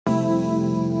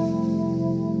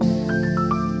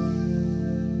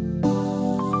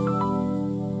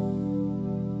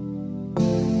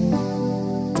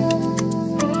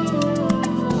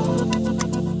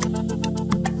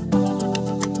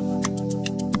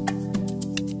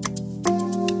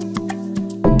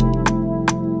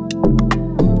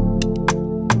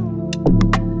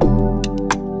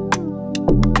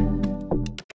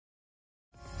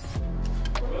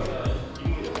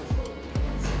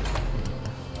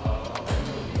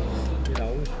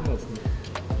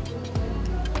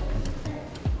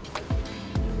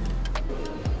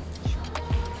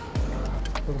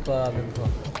땀빠면서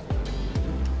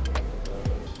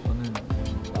저는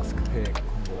마스크팩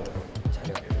광고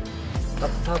촬영.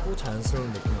 따뜻하고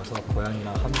자연스러운 느낌이어서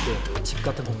고양이랑 함께 집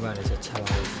같은 공간에서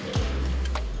촬영하고 있습니다.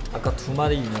 아까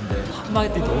 2마리 있는데 한 마리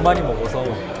너무 많이 먹어서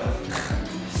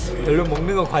별로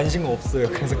먹는 거 관심 없어요.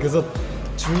 그래서 계속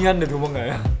중요한데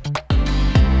도망가요.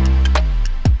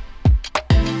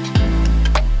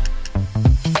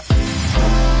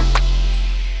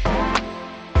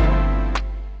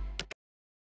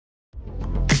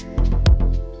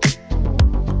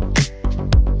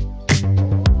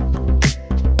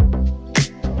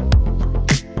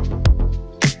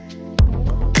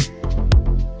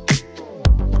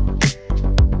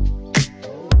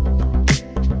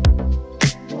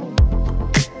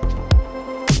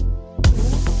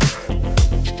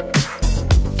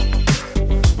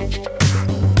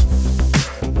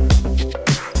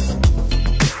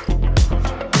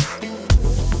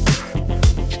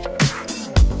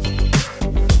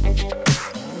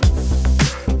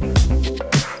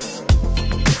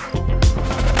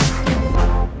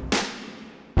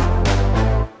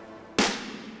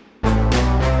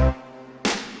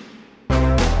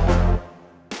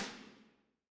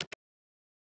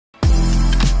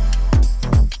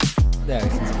 네,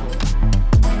 알겠습니다.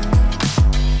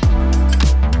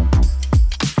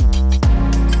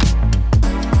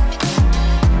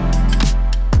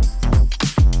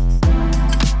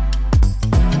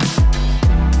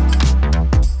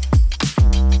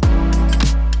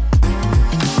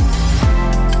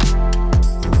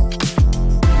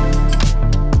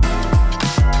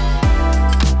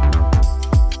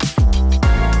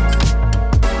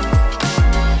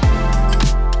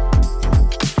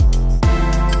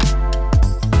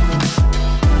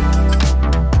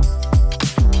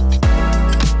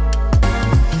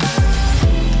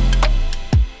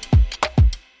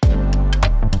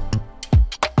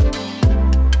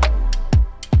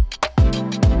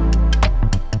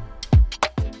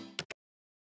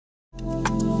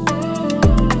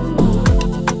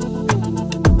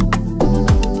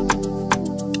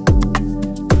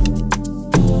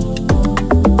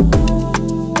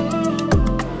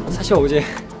 사실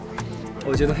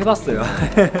어제도 해봤어요.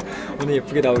 오늘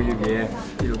예쁘게 나오기 위해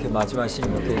이렇게 마지막 씬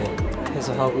이렇게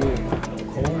해서 하고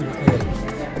거울 이렇게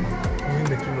보는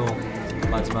느낌으로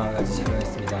마지막까지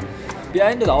촬영했습니다.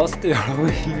 비하인드 나왔을 때 여러분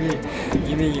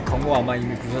이미 이 광고 아마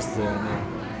이미 보셨어요.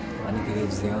 네, 많이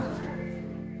기대해주세요.